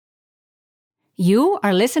You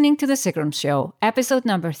are listening to The Sigrun Show, episode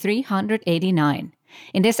number 389.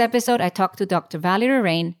 In this episode, I talked to Dr. Valerie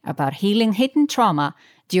Rein about healing hidden trauma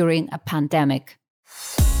during a pandemic.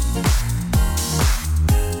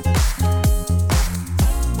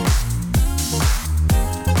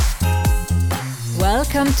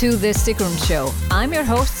 Welcome to The Sigrun Show. I'm your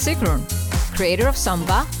host, Sigrun, creator of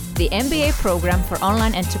Samba, the MBA program for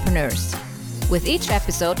online entrepreneurs. With each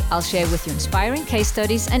episode, I'll share with you inspiring case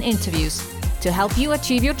studies and interviews to help you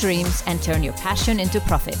achieve your dreams and turn your passion into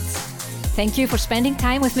profits. Thank you for spending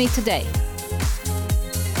time with me today.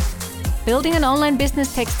 Building an online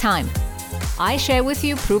business takes time. I share with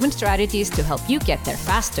you proven strategies to help you get there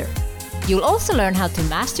faster. You'll also learn how to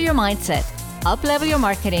master your mindset, up-level your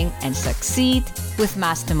marketing, and succeed with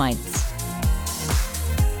masterminds.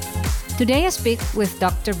 Today I speak with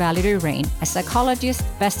Dr. Valerie Rein, a psychologist,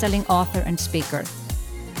 best-selling author, and speaker.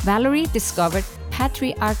 Valerie discovered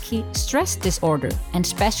patriarchy stress disorder and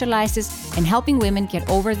specializes in helping women get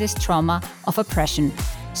over this trauma of oppression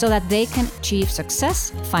so that they can achieve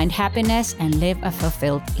success, find happiness, and live a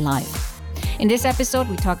fulfilled life. In this episode,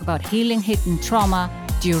 we talk about healing hidden trauma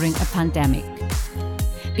during a pandemic.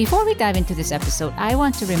 Before we dive into this episode, I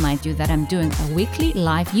want to remind you that I'm doing a weekly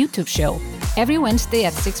live YouTube show every Wednesday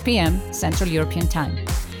at 6 p.m. Central European Time.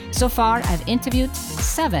 So far, I've interviewed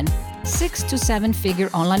 6 to 7 figure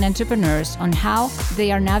online entrepreneurs on how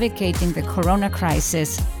they are navigating the corona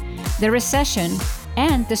crisis, the recession,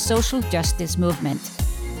 and the social justice movement,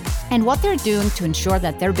 and what they're doing to ensure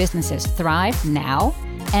that their businesses thrive now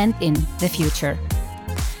and in the future.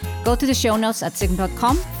 Go to the show notes at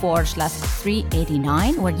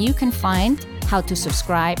sigrun.com/389, where you can find how to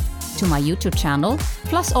subscribe to my YouTube channel,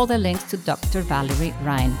 plus all the links to Dr. Valerie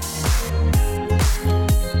Rein.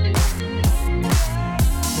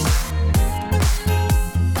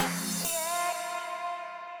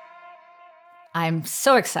 I'm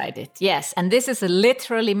so excited. Yes, and this is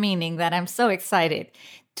literally meaning that I'm so excited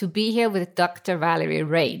to be here with Dr. Valerie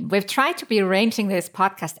Rein. We've tried to be arranging this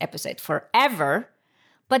podcast episode forever,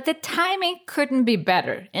 but the timing couldn't be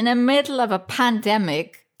better. In the middle of a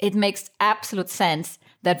pandemic, it makes absolute sense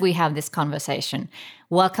that we have this conversation.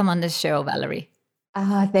 Welcome on the show, Valerie.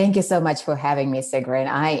 Thank you so much for having me, Sigrun.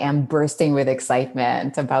 I am bursting with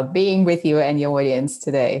excitement about being with you and your audience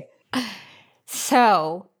today.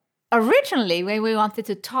 So, originally, when we wanted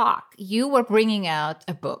to talk, you were bringing out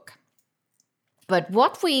a book. But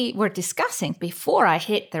what we were discussing before I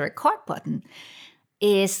hit the record button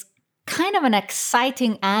is kind of an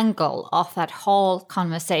exciting angle of that whole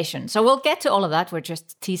conversation. So we'll get to all of that. We're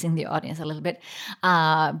just teasing the audience a little bit.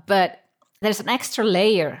 But there's an extra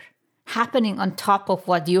layer happening on top of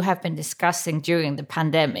what you have been discussing during the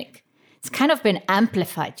pandemic. It's kind of been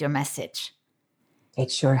amplified, your message. It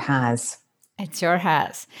sure has. It sure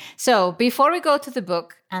has. So before we go to the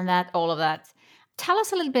book and all of that, tell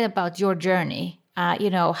us a little bit about your journey,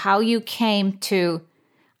 how you came to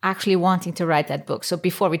actually wanting to write that book. So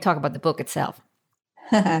before we talk about the book itself.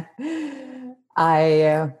 I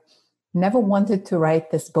never wanted to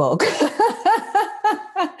write this book.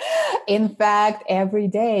 In fact, every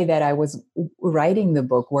day that I was writing the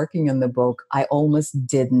book, working on the book, I almost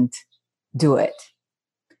didn't do it.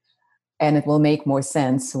 And it will make more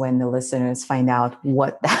sense when the listeners find out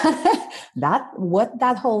what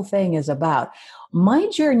that whole thing is about. My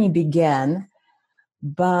journey began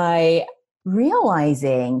by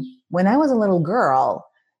realizing when I was a little girl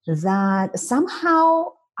that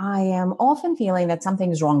somehow I am often feeling that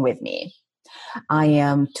something's wrong with me. I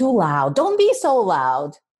am too loud. Don't be so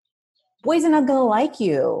loud. Boys are not going to like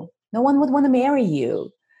you. No one would want to marry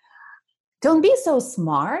you. Don't be so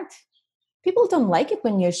smart. People don't like it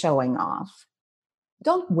when you're showing off.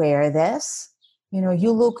 Don't wear this.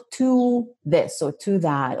 You look too this or too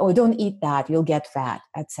that, or don't eat that, you'll get fat,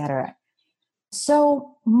 etc.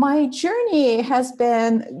 So my journey has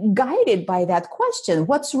been guided by that question.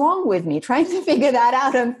 What's wrong with me? Trying to figure that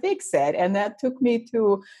out and fix it. And that took me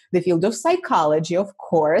to the field of psychology, of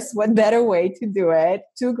course. What better way to do it?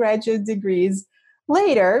 2 graduate degrees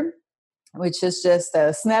later, which is just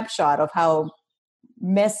a snapshot of how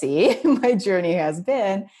messy my journey has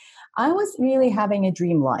been. I was really having a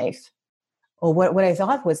dream life. Or what I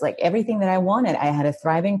thought was like everything that I wanted. I had a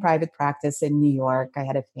thriving private practice in New York. I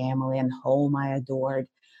had a family and home I adored.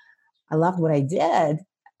 I loved what I did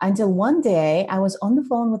until one day I was on the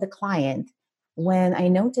phone with a client when I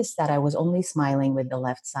noticed that I was only smiling with the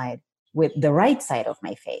right side of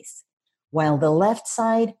my face, while the left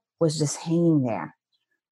side was just hanging there.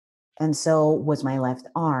 And so was my left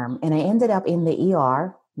arm. And I ended up in the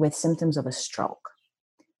ER with symptoms of a stroke,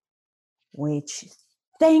 which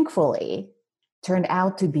thankfully turned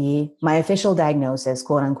out to be my official diagnosis,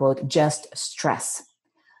 quote unquote, just stress,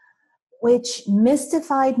 which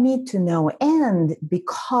mystified me to no end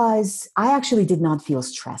because I actually did not feel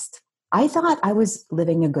stressed. I thought I was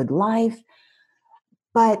living a good life,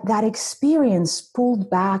 but that experience pulled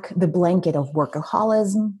back the blanket of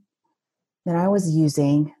workaholism that I was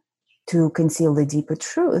using to conceal the deeper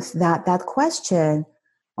truth, that question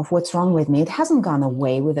of what's wrong with me, it hasn't gone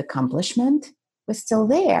away with accomplishment. It was still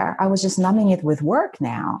there. I was just numbing it with work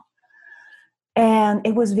now. And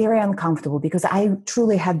it was very uncomfortable because I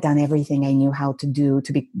truly had done everything I knew how to do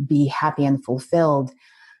to be happy and fulfilled,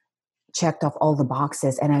 checked off all the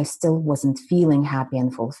boxes, and I still wasn't feeling happy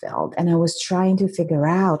and fulfilled. And I was trying to figure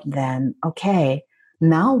out then, okay,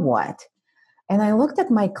 now what? And I looked at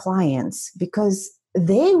my clients because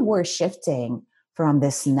they were shifting from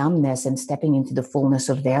this numbness and stepping into the fullness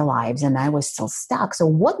of their lives, and I was still stuck. So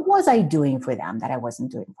what was I doing for them that I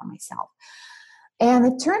wasn't doing for myself? And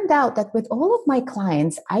it turned out that with all of my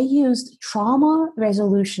clients, I used trauma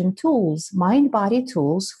resolution tools, mind-body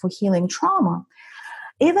tools for healing trauma,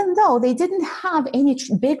 even though they didn't have any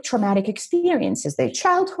big traumatic experiences. Their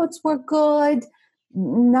childhoods were good.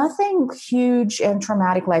 Nothing huge and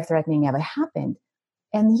traumatic, life-threatening ever happened.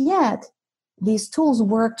 And yet, these tools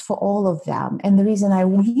worked for all of them. And the reason I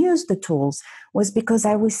used the tools was because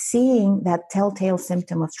I was seeing that telltale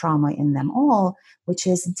symptom of trauma in them all, which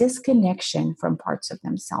is disconnection from parts of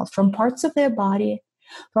themselves, from parts of their body,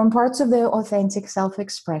 from parts of their authentic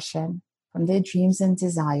self-expression, from their dreams and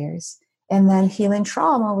desires. And then healing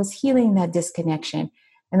trauma was healing that disconnection.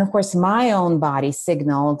 And of course, my own body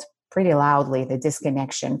signaled pretty loudly the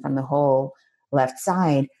disconnection from the whole left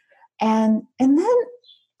side. And then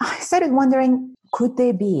I started wondering, could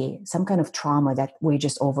there be some kind of trauma that we're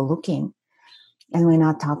just overlooking and we're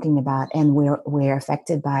not talking about, and we're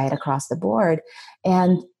affected by it across the board?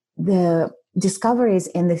 And the discoveries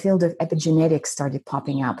in the field of epigenetics started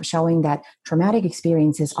popping up, showing that traumatic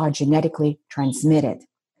experiences are genetically transmitted.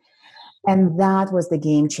 And that was the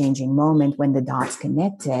game-changing moment when the dots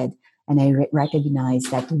connected. And I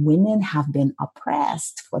recognized that women have been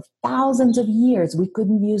oppressed for thousands of years. We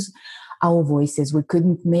couldn't use our voices. We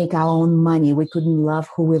couldn't make our own money. We couldn't love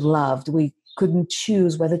who we loved. We couldn't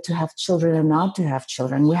choose whether to have children or not to have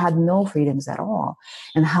children. We had no freedoms at all.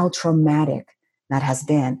 And how traumatic that has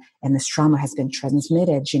been. And this trauma has been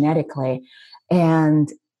transmitted genetically.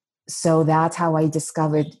 And so that's how I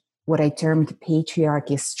discovered what I termed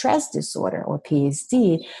patriarchy stress disorder, or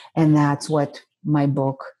PSD. And that's what my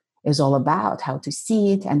book is all about, how to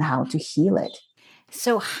see it and how to heal it.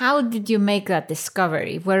 So how did you make that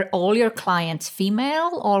discovery? Were all your clients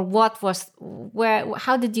female, or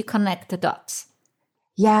how did you connect the dots?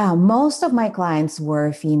 Yeah, most of my clients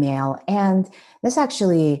were female. And this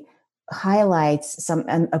actually highlights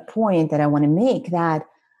a point that I want to make, that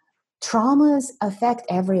traumas affect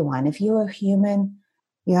everyone. If you're a human,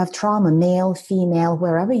 you have trauma, male, female,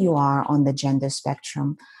 wherever you are on the gender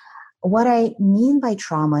spectrum. What I mean by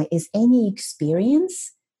trauma is any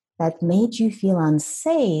experience that made you feel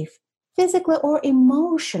unsafe, physically or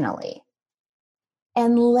emotionally,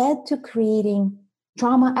 and led to creating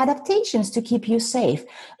trauma adaptations to keep you safe.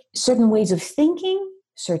 Certain ways of thinking,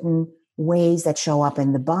 certain ways that show up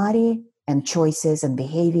in the body, and choices and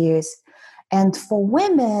behaviors. And for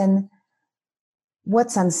women,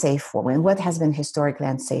 what's unsafe for women, what has been historically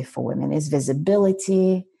unsafe for women, is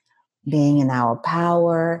visibility, being in our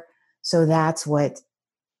power. So that's what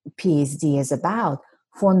PSD is about.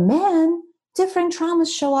 For men, different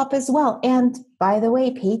traumas show up as well. And by the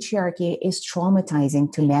way, patriarchy is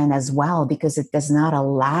traumatizing to men as well, because it does not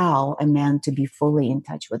allow a man to be fully in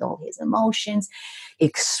touch with all his emotions,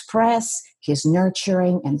 express his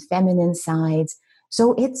nurturing and feminine sides.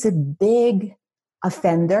 So it's a big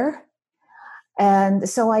offender. And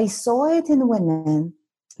so I saw it in women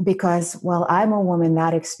because, well, I'm a woman.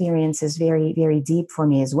 That experience is very, very deep for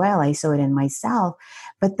me as well. I saw it in myself.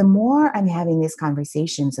 But the more I'm having these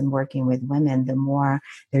conversations and working with women, the more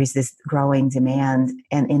there is this growing demand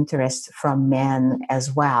and interest from men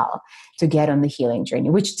as well to get on the healing journey,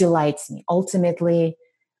 which delights me. Ultimately,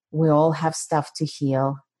 we all have stuff to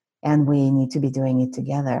heal, and we need to be doing it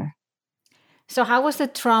together. So how was the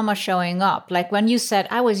trauma showing up? Like when you said,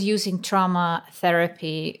 I was using trauma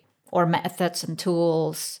therapy or methods and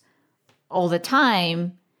tools all the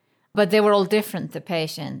time, but they were all different, the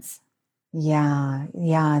patients. Yeah,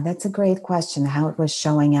 that's a great question, how it was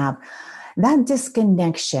showing up. That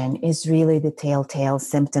disconnection is really the telltale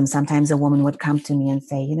symptom. Sometimes a woman would come to me and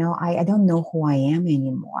say, I don't know who I am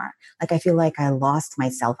anymore. Like, I feel like I lost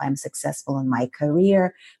myself. I'm successful in my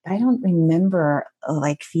career, but I don't remember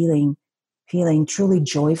feeling truly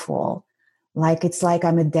joyful Like it's like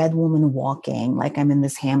I'm a dead woman walking, like I'm in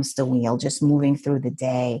this hamster wheel, just moving through the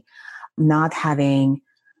day, not having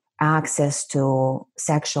access to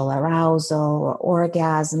sexual arousal or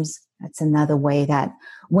orgasms. That's another way that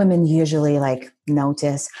women usually like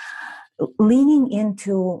notice. Leaning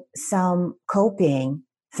into some coping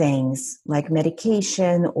things like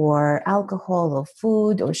medication or alcohol or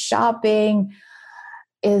food or shopping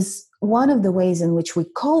is one of the ways in which we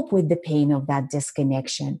cope with the pain of that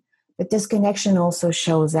disconnection. But disconnection also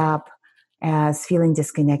shows up as feeling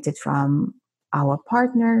disconnected from our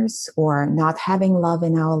partners or not having love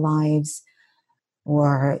in our lives,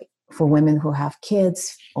 or for women who have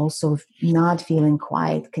kids, also not feeling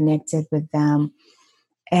quite connected with them.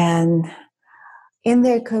 And in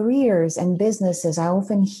their careers and businesses, I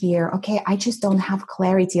often hear, okay, I just don't have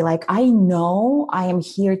clarity. Like, I know I am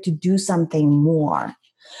here to do something more,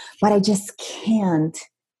 but I just can't.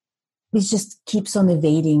 It just keeps on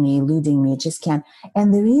evading me, eluding me. It just can't.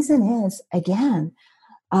 And the reason is, again,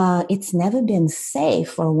 it's never been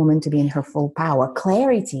safe for a woman to be in her full power.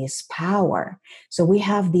 Clarity is power. So we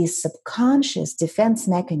have these subconscious defense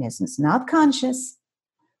mechanisms, not conscious.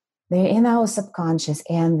 They're in our subconscious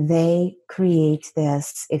and they create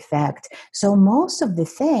this effect. So most of the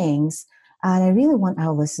things, and I really want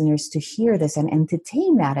our listeners to hear this and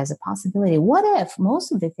entertain that as a possibility. What if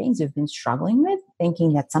most of the things you've been struggling with,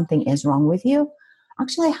 thinking that something is wrong with you,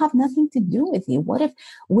 actually have nothing to do with you? What if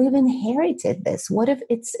we've inherited this? What if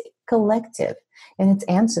it's collective and it's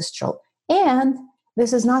ancestral? And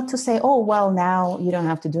this is not to say, oh, well, now you don't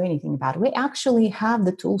have to do anything about it. We actually have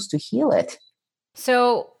the tools to heal it.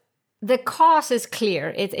 So the cause is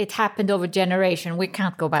clear. It happened over generation. We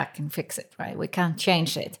can't go back and fix it, right? We can't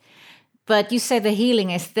change it. But you say the healing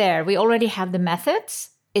is there. We already have the methods.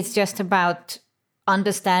 It's just about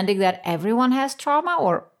understanding that everyone has trauma,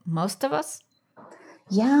 or most of us.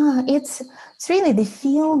 Yeah, it's really the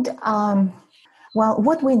field. Well,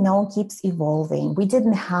 what we know keeps evolving. We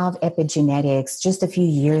didn't have epigenetics just a few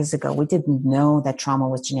years ago. We didn't know that trauma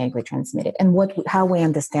was genetically transmitted. And how we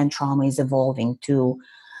understand trauma is evolving too.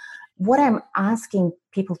 What I'm asking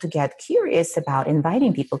people to get curious about,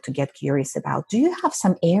 inviting people to get curious about, do you have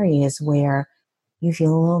some areas where you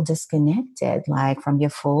feel a little disconnected, like from your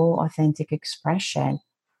full authentic expression?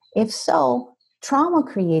 If so, trauma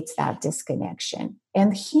creates that disconnection,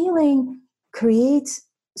 and healing creates.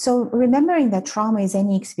 So remembering that trauma is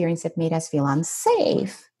any experience that made us feel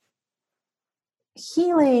unsafe,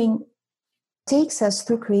 healing takes us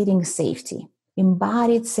through creating safety,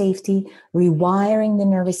 embodied safety, rewiring the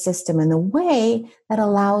nervous system in a way that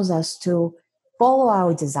allows us to follow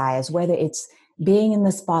our desires, whether it's being in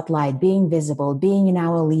the spotlight, being visible, being in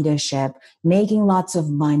our leadership, making lots of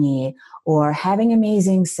money, or having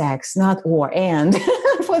amazing sex, not or, and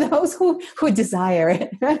for those who desire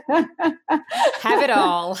it. Have it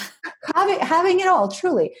all. Having it all,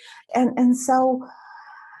 truly. And so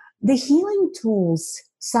the healing tools,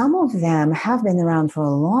 some of them have been around for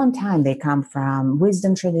a long time. They come from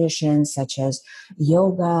wisdom traditions such as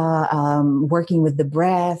yoga, working with the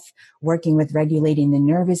breath, working with regulating the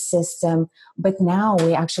nervous system. But now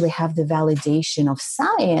we actually have the validation of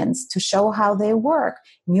science to show how they work.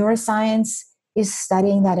 Neuroscience is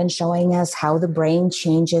studying that and showing us how the brain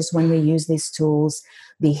changes when we use these tools.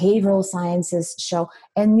 Behavioral sciences show,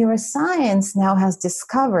 and neuroscience now has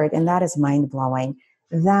discovered, and that is mind-blowing,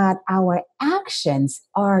 that our actions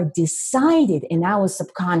are decided in our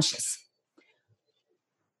subconscious,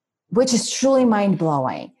 which is truly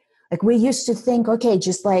mind-blowing. Like, we used to think, okay,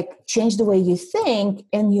 just like change the way you think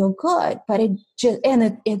and you're good. But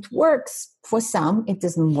it works for some, it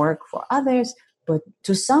doesn't work for others, but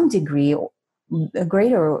to some degree, a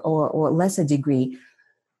greater or lesser degree.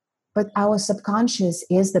 But our subconscious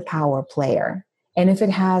is the power player. And if it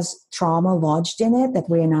has trauma lodged in it that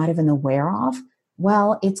we're not even aware of,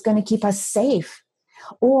 well, it's going to keep us safe,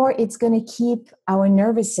 or it's going to keep our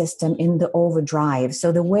nervous system in the overdrive.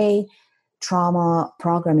 So the way trauma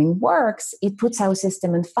programming works, it puts our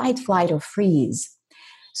system in fight, flight, or freeze.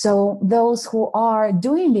 So those who are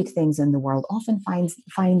doing big things in the world often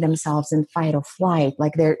find themselves in fight or flight,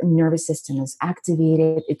 like their nervous system is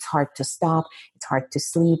activated. It's hard to stop. It's hard to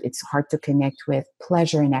sleep. It's hard to connect with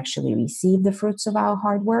pleasure and actually receive the fruits of our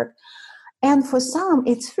hard work. And for some,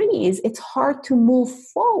 it's freeze. It's hard to move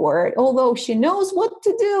forward, although she knows what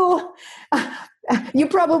to do. You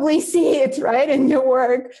probably see it, right, in your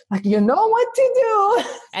work. Like, you know what to do.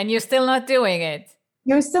 And you're still not doing it.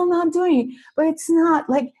 You're still not doing it. But it's not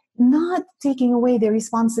like, not taking away the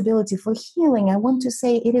responsibility for healing. I want to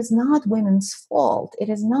say it is not women's fault. It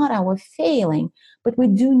is not our failing, but we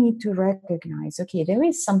do need to recognize, okay, there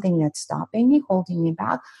is something that's stopping me, holding me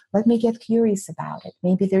back. Let me get curious about it.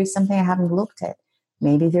 Maybe there is something I haven't looked at.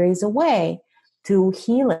 Maybe there is a way to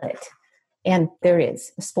heal it. And there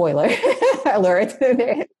is. Spoiler alert.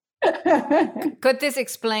 Could this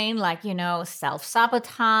explain,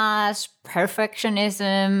 self-sabotage,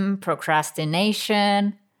 perfectionism,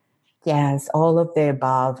 procrastination? Yes, all of the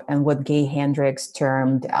above, and what Gay Hendricks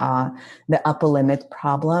termed the upper limit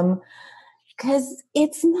problem, because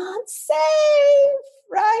it's not safe,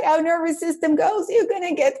 right? Our nervous system goes, you're going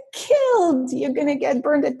to get killed. You're going to get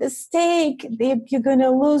burned at the stake. You're going to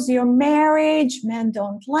lose your marriage. Men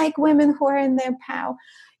don't like women who are in their power.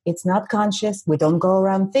 It's not conscious. We don't go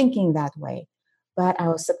around thinking that way. But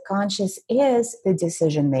our subconscious is the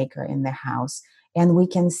decision maker in the house. And we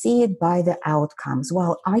can see it by the outcomes.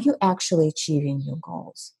 Well, are you actually achieving your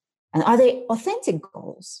goals? And are they authentic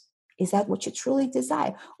goals? Is that what you truly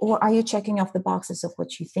desire? Or are you checking off the boxes of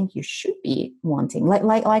what you think you should be wanting?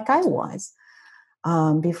 Like I was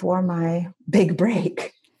before my big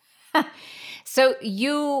break. So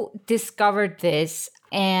you discovered this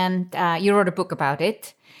and you wrote a book about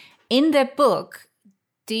it. In the book,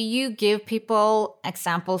 do you give people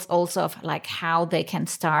examples also of how they can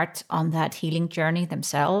start on that healing journey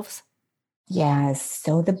themselves? Yes.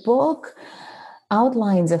 So the book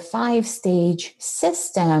outlines a 5-stage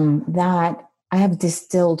system that I have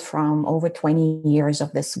distilled from over 20 years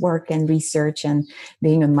of this work and research and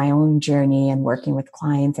being on my own journey and working with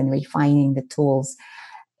clients and refining the tools.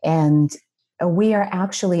 And we are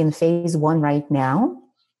actually in phase 1 right now,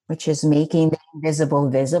 which is making the invisible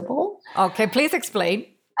visible. Okay, please explain.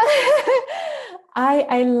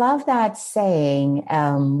 I love that saying.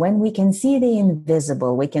 When we can see the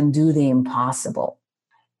invisible, we can do the impossible.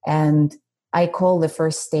 And I call the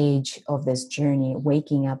first stage of this journey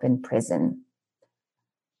waking up in prison.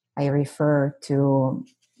 I refer to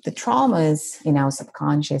the traumas in our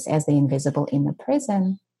subconscious as the invisible in the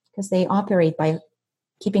prison because they operate by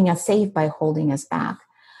keeping us safe, by holding us back.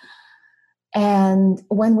 And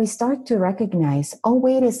when we start to recognize, oh,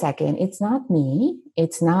 wait a second, it's not me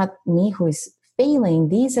who is failing.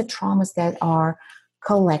 These are traumas that are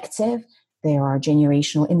collective. They are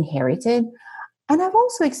generational, inherited. And I've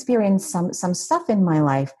also experienced some stuff in my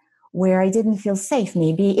life where I didn't feel safe.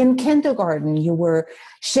 Maybe in kindergarten, you were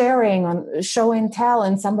sharing on show and tell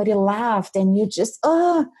and somebody laughed and you just,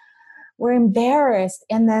 were embarrassed.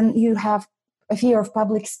 And then you have a fear of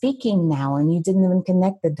public speaking now and you didn't even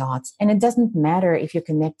connect the dots. And it doesn't matter if you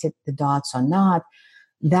connected the dots or not.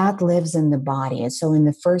 That lives in the body. And so in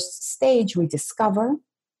the first stage, we discover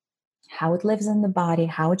how it lives in the body,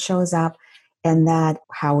 how it shows up, and that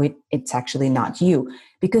how it's actually not you.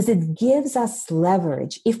 Because it gives us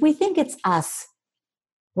leverage. If we think it's us,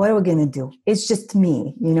 what are we going to do? It's just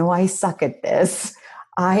me. I suck at this.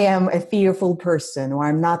 I am a fearful person, or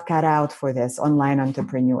I'm not cut out for this online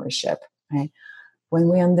entrepreneurship. Right? When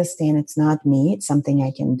we understand it's not me, it's something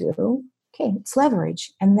I can do. Okay, it's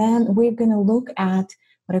leverage. And then we're going to look at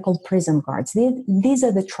what I call prison guards. These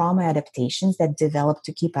are the trauma adaptations that develop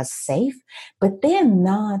to keep us safe, but they're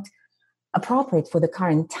not appropriate for the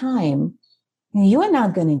current time. You are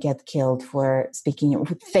not going to get killed for speaking,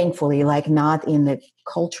 thankfully, not in the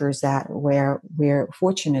cultures where we're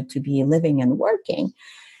fortunate to be living and working.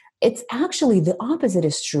 It's actually the opposite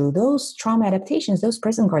is true. Those trauma adaptations, those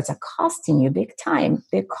prison guards are costing you big time.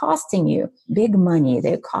 They're costing you big money.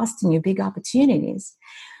 They're costing you big opportunities.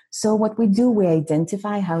 So what we do, we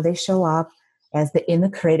identify how they show up as the inner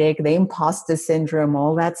critic, the imposter syndrome,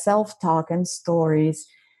 all that self-talk and stories,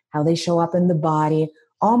 how they show up in the body.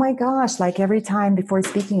 Oh my gosh, every time before a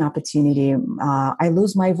speaking opportunity, I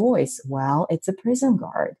lose my voice. Well, it's a prison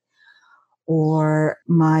guard. Or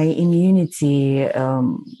my immunity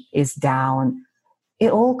is down.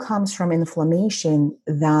 It all comes from inflammation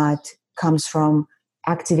that comes from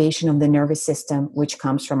activation of the nervous system, which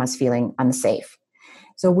comes from us feeling unsafe.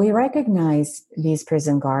 So we recognize these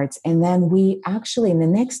prison guards, and then we actually, in the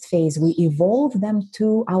next phase, we evolve them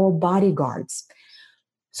to our bodyguards.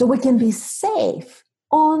 So we can be safe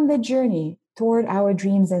on the journey toward our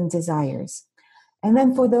dreams and desires. And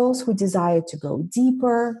then for those who desire to go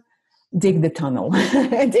deeper, dig the tunnel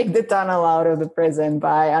out of the prison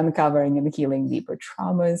by uncovering and healing deeper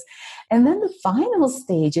traumas. And then the final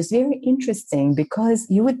stage is very interesting because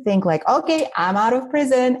you would think okay, I'm out of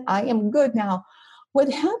prison. I am good now. What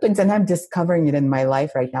happens, and I'm discovering it in my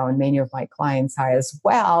life right now, and many of my clients are as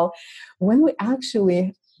well, when we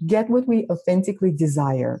actually get what we authentically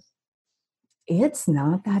desire, it's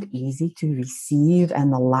not that easy to receive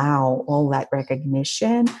and allow all that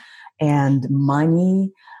recognition and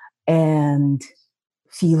money and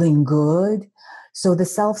feeling good. So the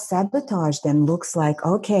self-sabotage then looks like,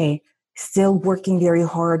 okay, still working very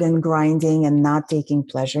hard and grinding and not taking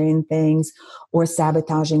pleasure in things, or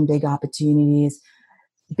sabotaging big opportunities,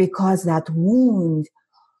 because that wound,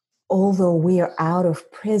 although we are out of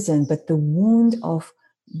prison, but the wound of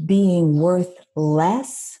being worth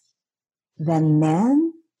less than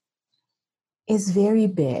men is very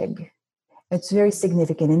big. It's very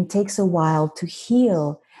significant and takes a while to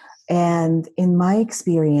heal. And in my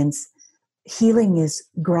experience, healing is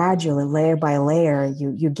gradual, layer by layer.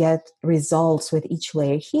 You get results with each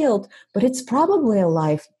layer healed, but it's probably a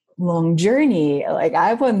lifelong journey. Like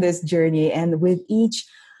I've on this journey, and with each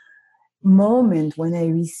moment when I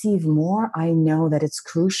receive more, I know that it's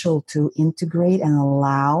crucial to integrate and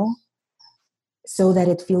allow, so that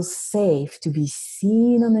it feels safe to be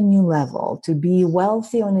seen on a new level, to be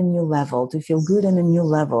wealthy on a new level, to feel good on a new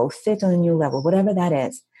level, fit on a new level, whatever that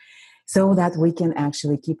is, so that we can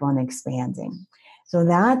actually keep on expanding. So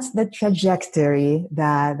that's the trajectory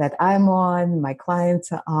that I'm on, my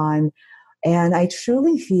clients are on. And I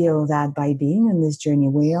truly feel that by being on this journey,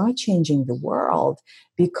 we are changing the world,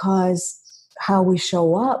 because how we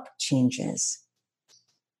show up changes.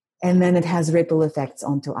 And then it has ripple effects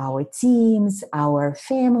onto our teams, our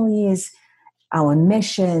families, our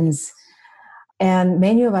missions. And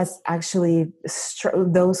many of us actually,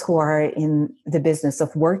 those who are in the business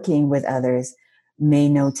of working with others, may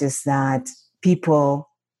notice that people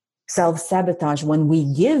self-sabotage when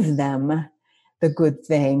we give them the good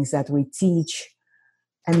things that we teach,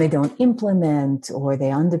 and they don't implement or they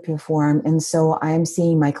underperform. And so I'm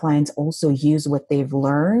seeing my clients also use what they've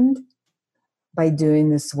learned by doing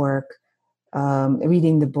this work,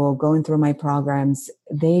 reading the book, going through my programs.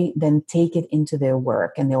 They then take it into their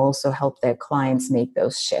work, and they also help their clients make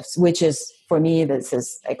those shifts, which is, for me, this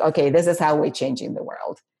is like, okay, this is how we're changing the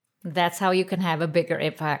world. That's how you can have a bigger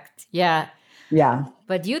impact. Yeah. Yeah.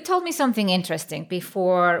 But you told me something interesting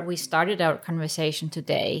before we started our conversation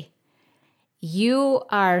today. You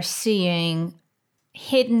are seeing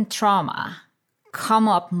hidden trauma come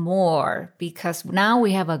up more because now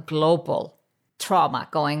we have a global trauma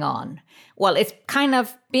going on. Well, it's kind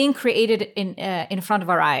of being created in front of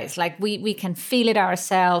our eyes. Like we can feel it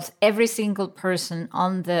ourselves. Every single person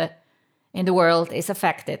in the world is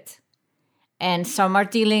affected, and some are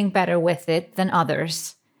dealing better with it than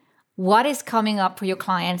others. What is coming up for your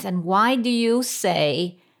clients, and why do you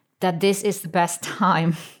say that this is the best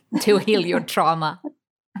time to heal your trauma?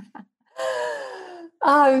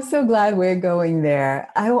 Oh, I'm so glad we're going there.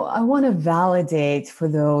 I want to validate for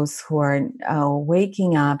those who are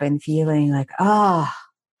waking up and feeling like,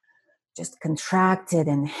 just contracted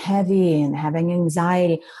and heavy and having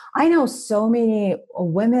anxiety. I know so many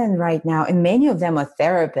women right now, and many of them are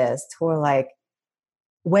therapists, who are like,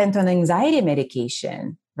 went on anxiety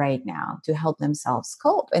medication right now to help themselves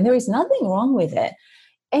cope. And there is nothing wrong with it.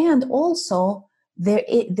 And also,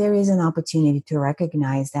 there is an opportunity to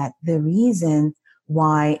recognize that the reason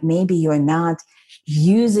why maybe you're not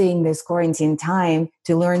using this quarantine time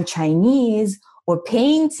to learn Chinese or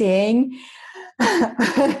painting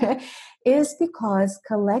is because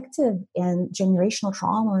collective and generational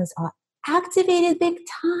traumas are activated big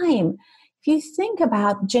time. If you think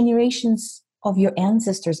about generations of your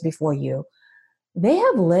ancestors before you, they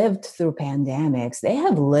have lived through pandemics, they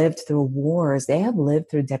have lived through wars, they have lived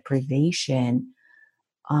through deprivation,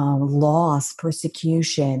 loss,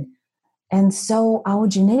 persecution. And so our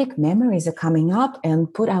genetic memories are coming up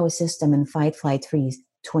and put our system in fight, flight, freeze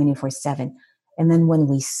 24/7. And then when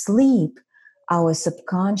we sleep, our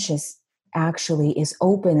subconscious actually is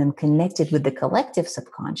open and connected with the collective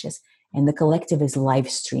subconscious. And the collective is live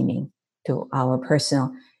streaming to our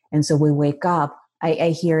personal. And so we wake up.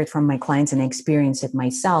 I hear it from my clients and I experience it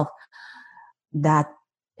myself, that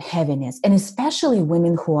heaviness. And especially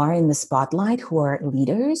women who are in the spotlight, who are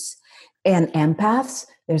leaders and empaths,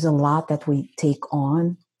 there's a lot that we take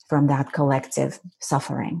on from that collective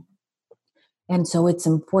suffering. And so it's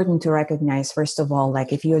important to recognize, first of all,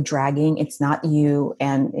 like if you're dragging, it's not you.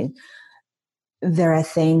 And there are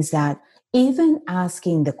things that, even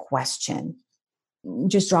asking the question,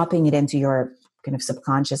 just dropping it into your kind of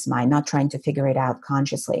subconscious mind, not trying to figure it out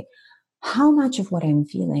consciously. How much of what I'm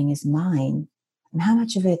feeling is mine and how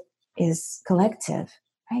much of it is collective,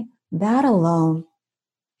 right? That alone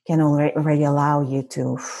can already allow you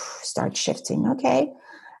to start shifting. Okay.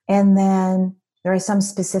 And then there are some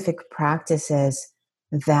specific practices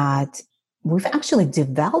that we've actually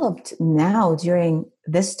developed now during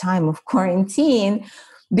this time of quarantine,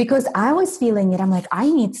 because I was feeling it. I'm like, I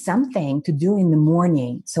need something to do in the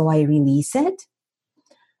morning. So I release it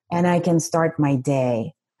and I can start my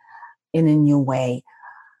day in a new way.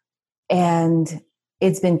 And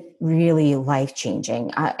it's been really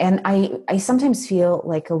life-changing. And I sometimes feel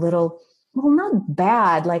like a little, well, not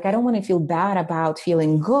bad. Like, I don't want to feel bad about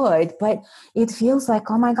feeling good, but it feels like,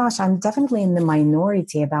 oh my gosh, I'm definitely in the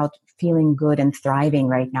minority about feeling good and thriving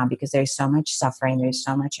right now, because there's so much suffering, there's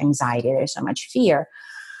so much anxiety, there's so much fear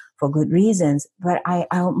for good reasons. But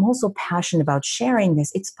I'm also passionate about sharing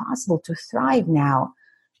this. It's possible to thrive now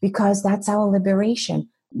because that's our liberation.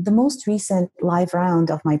 The most recent live round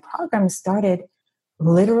of my program started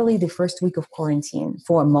literally the first week of quarantine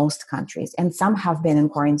for most countries. And some have been in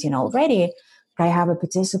quarantine already. I have a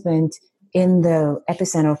participant in the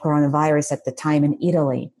epicenter of coronavirus at the time in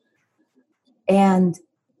Italy. And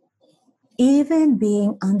even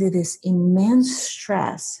being under this immense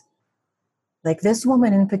stress, like this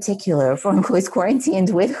woman in particular, who is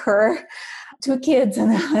quarantined with her 2 kids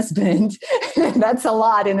and a husband, that's a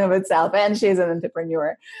lot in of itself. And she's an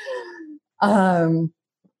entrepreneur.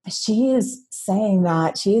 She is saying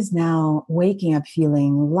that she is now waking up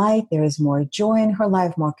feeling light. There is more joy in her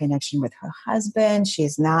life, more connection with her husband.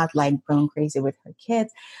 She's not like going crazy with her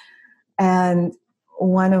kids. And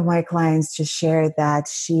one of my clients just shared that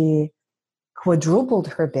she quadrupled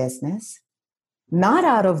her business, not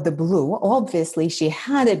out of the blue. Obviously, she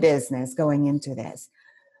had a business going into this.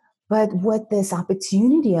 But what this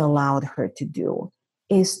opportunity allowed her to do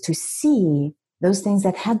is to see those things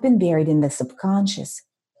that had been buried in the subconscious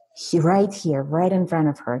right here, right in front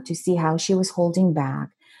of her, to see how she was holding back,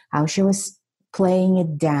 how she was playing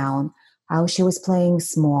it down, how she was playing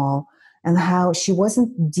small, and how she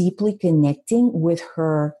wasn't deeply connecting with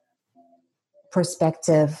her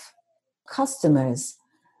prospective customers,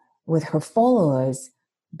 with her followers,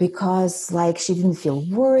 because like she didn't feel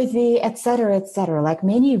worthy, et cetera, like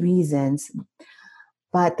many reasons.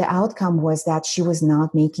 But the outcome was that she was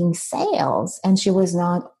not making sales, and she was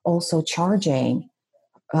not also charging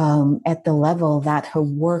at the level that her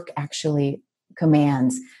work actually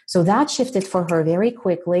commands. So that shifted for her very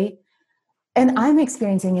quickly. And I'm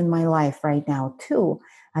experiencing in my life right now too.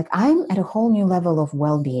 Like, I'm at a whole new level of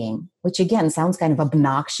well-being, which again sounds kind of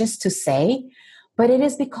obnoxious to say, but it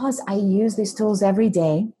is because I use these tools every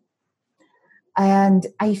day. And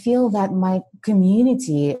I feel that my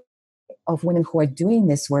community of women who are doing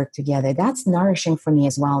this work together, that's nourishing for me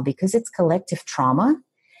as well, because it's collective trauma,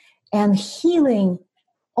 and healing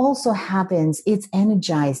also happens. It's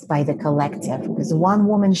energized by the collective, because one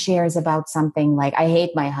woman shares about something like, I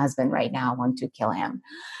hate my husband right now, I want to kill him.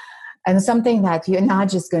 And something that you're not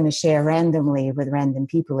just going to share randomly with random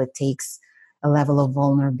people. It takes a level of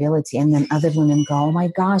vulnerability. And then other women go, oh my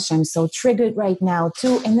gosh, I'm so triggered right now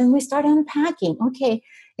too. And then we start unpacking. Okay,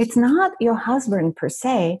 it's not your husband per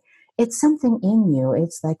se. It's something in you.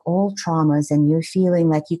 It's like all traumas, and you're feeling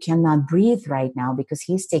like you cannot breathe right now because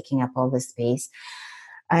he's taking up all the space.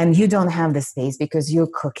 And you don't have the space because you're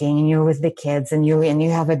cooking and you're with the kids and you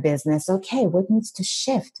have a business. Okay, what needs to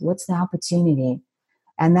shift? What's the opportunity?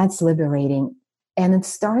 And that's liberating. And it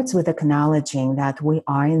starts with acknowledging that we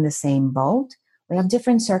are in the same boat. We have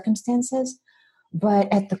different circumstances, but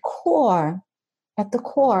at the core, the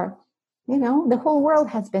whole world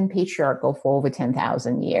has been patriarchal for over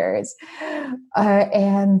 10,000 years.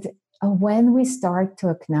 And when we start to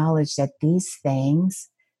acknowledge that these things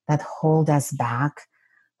that hold us back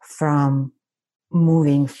from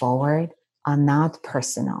moving forward are not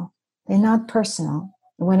personal. They're not personal.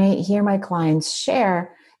 When I hear my clients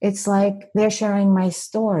share, it's like they're sharing my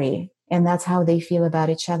story, and that's how they feel about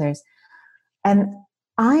each other's. And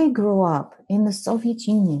I grew up in the Soviet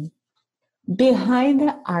Union, behind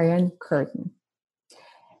the Iron Curtain.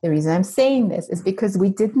 The reason I'm saying this is because we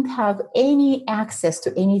didn't have any access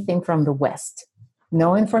to anything from the West.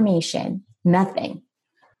 No information, nothing.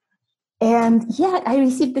 And yet I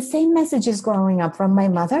received the same messages growing up from my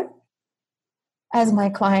mother as my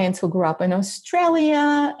clients who grew up in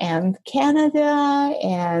Australia and Canada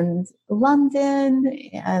and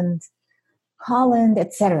London and Holland,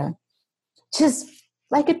 etc. Just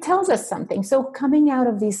like it tells us something. So coming out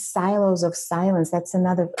of these silos of silence, that's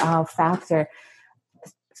another factor.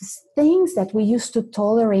 Things that we used to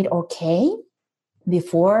tolerate okay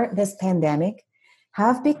before this pandemic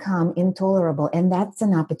have become intolerable. And that's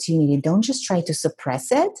an opportunity. Don't just try to suppress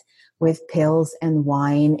it with pills and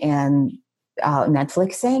wine and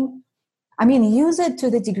Netflixing. I mean, use it to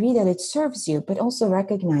the degree that it serves you, but also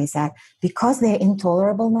recognize that because they're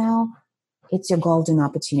intolerable now, it's your golden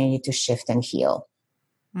opportunity to shift and heal.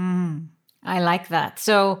 I like that.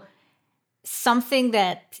 So something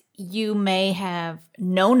that you may have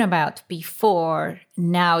known about before,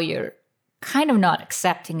 now you're kind of not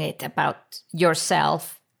accepting it about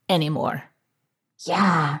yourself anymore.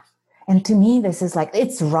 Yeah. And to me, this is like,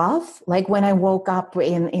 it's rough. Like when I woke up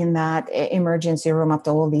in that emergency room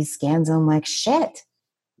after all these scans, I'm like, shit,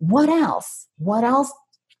 what else? What else?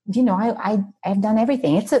 I've done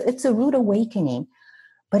everything. It's a rude awakening,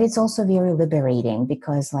 but it's also very liberating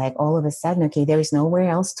because like all of a sudden, okay, there is nowhere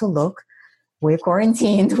else to look. We're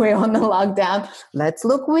quarantined. We're on the lockdown. Let's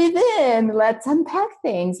look within. Let's unpack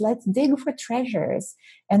things. Let's dig for treasures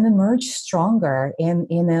and emerge stronger in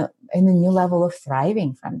a new level of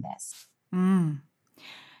thriving from this. Mm.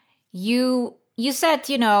 You said,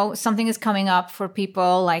 something is coming up for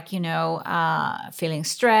people like, feeling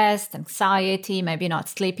stressed, anxiety, maybe not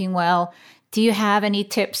sleeping well. Do you have any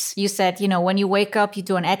tips? You said, when you wake up, you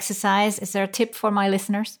do an exercise. Is there a tip for my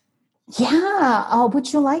listeners? Yeah.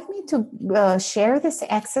 Would you like me to share this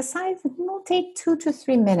exercise? It will take 2 to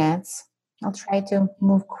 3 minutes. I'll try to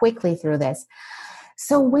move quickly through this.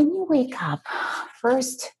 So when you wake up,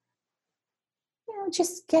 first,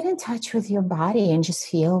 just get in touch with your body and just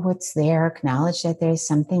feel what's there. Acknowledge that there is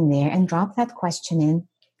something there and drop that question in.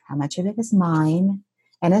 How much of it is mine?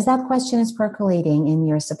 And as that question is percolating in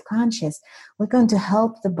your subconscious, we're going to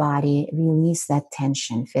help the body release that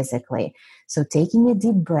tension physically. So taking a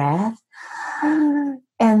deep breath and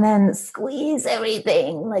then squeeze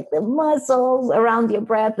everything, like the muscles around your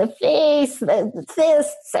breath, the face, the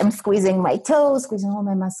fists. I'm squeezing my toes, squeezing all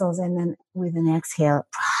my muscles. And then with an exhale,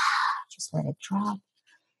 just let it drop.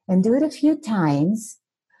 And do it a few times.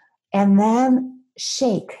 And then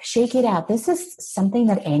shake it out. This is something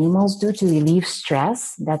that animals do to relieve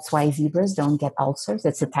stress. That's why zebras don't get ulcers.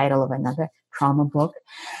 It's the title of another trauma book,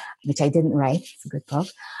 which I didn't write. It's a good book.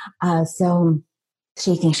 So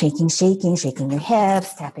shaking your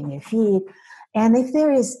hips, tapping your feet. And if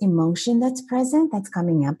there is emotion that's present, that's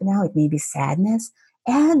coming up now, it may be sadness,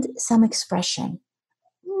 add some expression.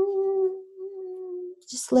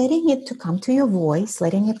 Just letting it to come to your voice,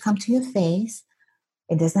 letting it come to your face.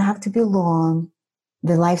 It doesn't have to be long.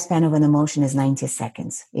 The lifespan of an emotion is 90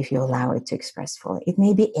 seconds if you allow it to express fully. It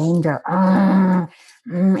may be anger,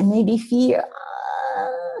 it may be fear.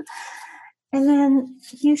 And then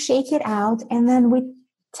you shake it out, and then we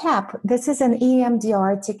tap. This is an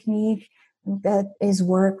EMDR technique that is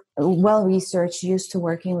well researched, used to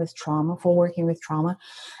working with trauma.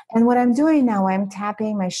 And what I'm doing now, I'm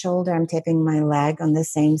tapping my shoulder, I'm tapping my leg on the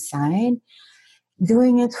same side,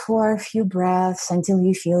 doing it for a few breaths until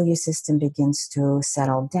you feel your system begins to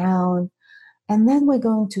settle down. And then we're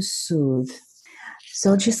going to soothe.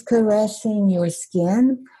 So just caressing your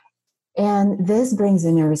skin. And this brings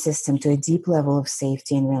the nervous system to a deep level of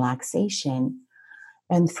safety and relaxation.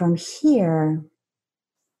 And from here,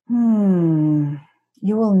 you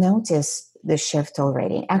will notice the shift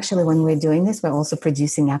already. Actually, when we're doing this, we're also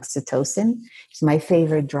producing oxytocin. It's my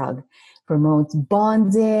favorite drug. Promotes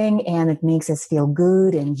bonding, and it makes us feel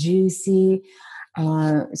good and juicy.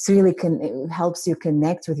 It helps you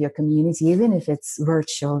connect with your community, even if it's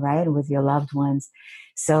virtual, right, with your loved ones.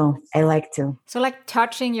 So I like to. So like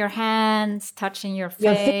touching your hands, touching your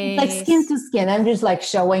face. Like skin to skin. I'm just like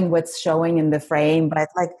showing what's showing in the frame, but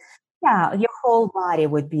your whole body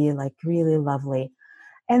would be like really lovely.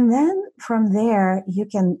 And then from there, you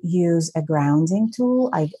can use a grounding tool.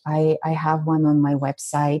 I have one on my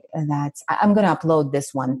website I'm going to upload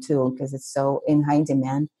this one too, because it's so in high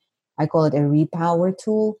demand. I call it a repower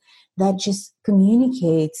tool that just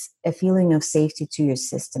communicates a feeling of safety to your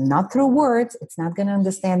system, not through words. It's not going to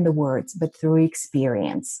understand the words, but through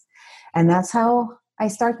experience. And that's how I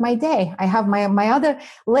start my day. I have my other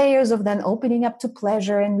layers of then opening up to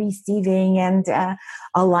pleasure and receiving and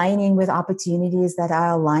aligning with opportunities that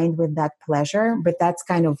are aligned with that pleasure. But that's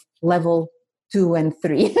kind of level 2 and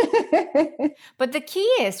 3. But the key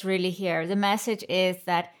is really here. The message is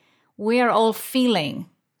that we are all feeling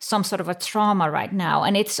some sort of a trauma right now,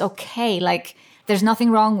 and it's okay. Like there's nothing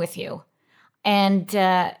wrong with you. And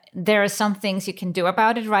there are some things you can do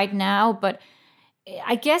about it right now. But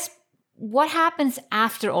I guess what happens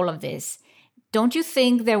after all of this? Don't you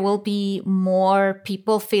think there will be more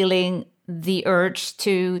people feeling the urge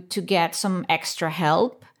to get some extra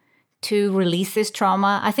help to release this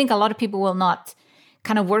trauma? I think a lot of people will not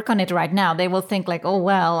kind of work on it right now. They will think like, oh,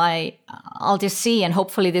 well, I'll just see and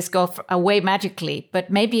hopefully this goes away magically, but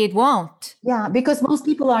maybe it won't. Yeah, because most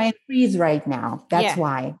people are in freeze right now. That's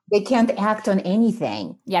why. They can't act on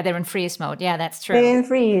anything. Yeah, they're in freeze mode. Yeah, that's true. They're in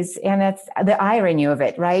freeze. And that's the irony of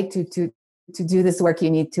it, right? To do this work, you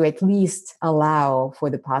need to at least allow for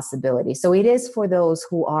the possibility. So it is for those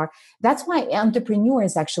who are, that's why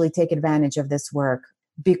entrepreneurs actually take advantage of this work.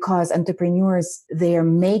 because entrepreneurs, their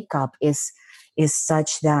makeup is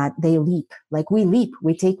such that they leap. Like we leap,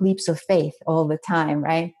 we take leaps of faith all the time,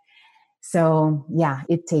 right? So yeah,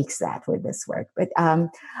 it takes that with this work. But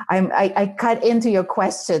I cut into your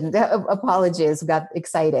question. Apologies, got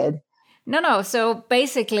excited. No. So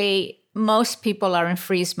basically, most people are in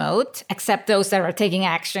freeze mode, except those that are taking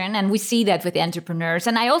action. And we see that with entrepreneurs.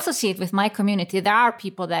 And I also see it with my community. There are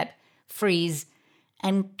people that freeze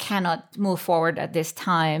and cannot move forward at this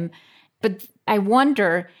time. But I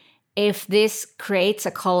wonder if this creates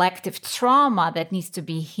a collective trauma that needs to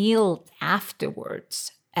be healed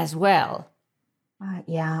afterwards as well.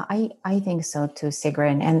 Yeah, I think so too,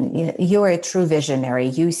 Sigrun. And you're a true visionary.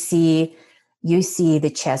 You see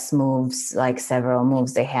the chess moves, like several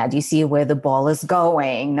moves ahead. You see where the ball is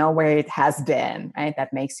going, not where it has been, right?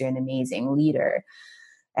 That makes you an amazing leader.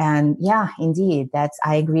 And yeah, indeed,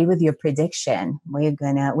 I agree with your prediction.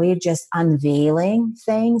 We're just unveiling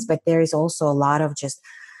things, but there is also a lot of just,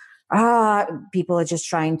 people are just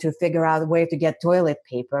trying to figure out where to get toilet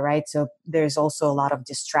paper, right? So there's also a lot of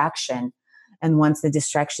distraction. And once the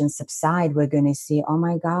distractions subside, we're going to see, oh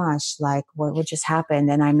my gosh, like what just happened?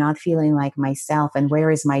 And I'm not feeling like myself. And where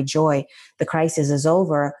is my joy? The crisis is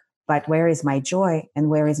over, but where is my joy? And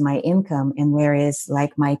where is my income? And where is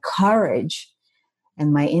like my courage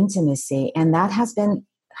and my intimacy? And that has been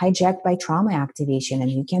hijacked by trauma activation,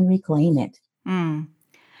 and you can reclaim it.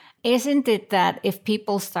 Isn't it that if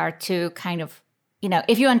people start to kind of,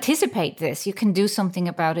 if you anticipate this, you can do something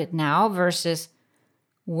about it now versus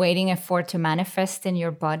waiting for it to manifest in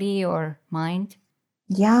your body or mind?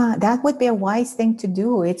 Yeah, that would be a wise thing to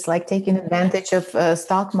do. It's like taking advantage of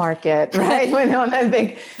stock market, right?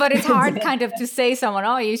 But it's hard kind of to say someone,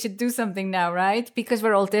 oh, you should do something now, right? Because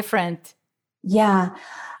we're all different. Yeah,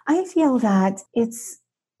 I feel that it's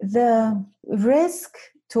the risk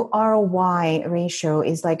to ROI ratio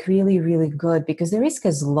is like really, really good because the risk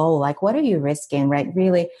is low. Like, what are you risking, right?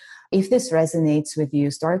 Really, if this resonates with you,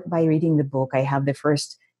 start by reading the book. I have the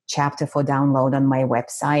first chapter for download on my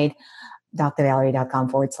website,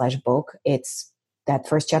 drvalerie.com/book. That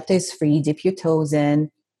first chapter is free. Dip your toes in.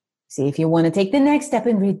 See if you want to take the next step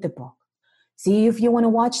and read the book. See if you want to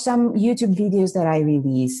watch some YouTube videos that I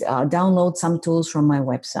release, download some tools from my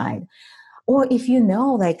website. Or if you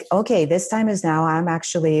know, like, okay, this time is now, I'm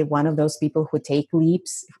actually one of those people who take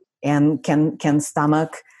leaps and can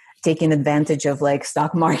stomach taking advantage of like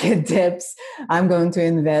stock market dips. I'm going to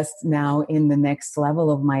invest now in the next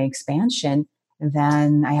level of my expansion. And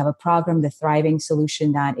then I have a program, the Thriving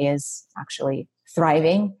Solution, that is actually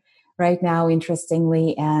thriving right now,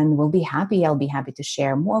 interestingly, and I'll be happy to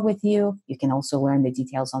share more with you. You can also learn the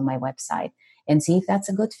details on my website and see if that's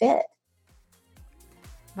a good fit.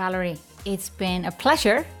 Valerie, it's been a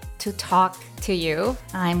pleasure to talk to you.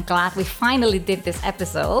 I'm glad we finally did this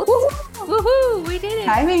episode. Woohoo! We did it.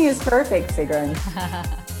 Timing is perfect, Sigrun.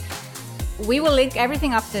 We will link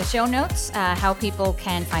everything up to the show notes, how people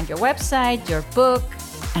can find your website, your book,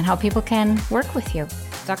 and how people can work with you.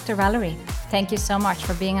 Dr. Valerie, thank you so much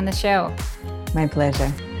for being on the show. My pleasure.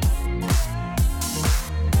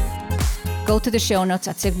 Go to the show notes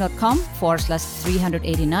at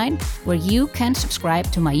sigrun.com/389, where you can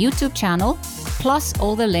subscribe to my YouTube channel, plus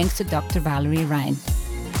all the links to Dr. Valerie Rein.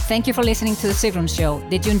 Thank you for listening to The Sigrun Show.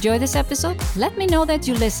 Did you enjoy this episode? Let me know that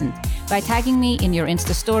you listened by tagging me in your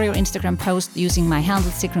Insta story or Instagram post using my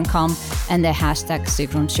handle Sigrun.com and the hashtag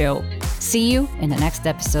Sigrun Show. See you in the next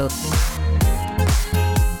episode.